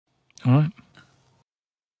Alright.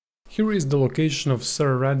 Here is the location of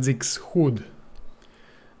Sir Radzig's hood.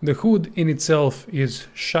 The hood in itself is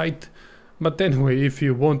shite, but anyway, if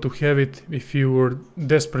you want to have it, if you were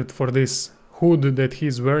desperate for this hood that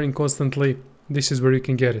he's wearing constantly, this is where you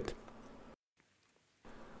can get it.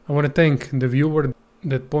 I want to thank the viewer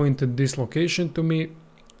that pointed this location to me.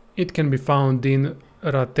 It can be found in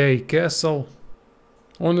Radzig Castle.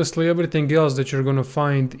 Honestly, everything else that you're gonna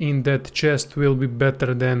find in that chest will be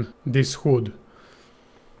better than this hood.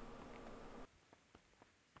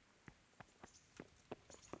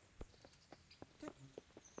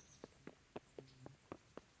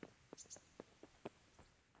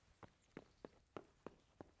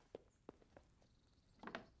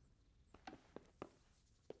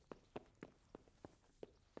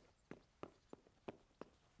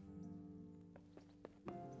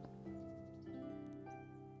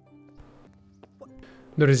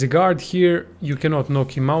 There is a guard here, you cannot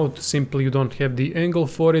knock him out, simply you don't have the angle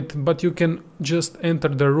for it, but you can just enter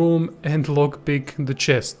the room and lockpick the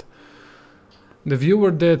chest. The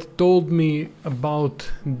viewer that told me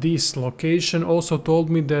about this location also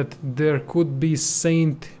told me that there could be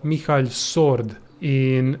Saint Michael's sword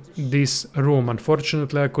in this room.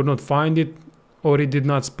 Unfortunately, I could not find it, or it did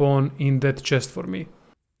not spawn in that chest for me.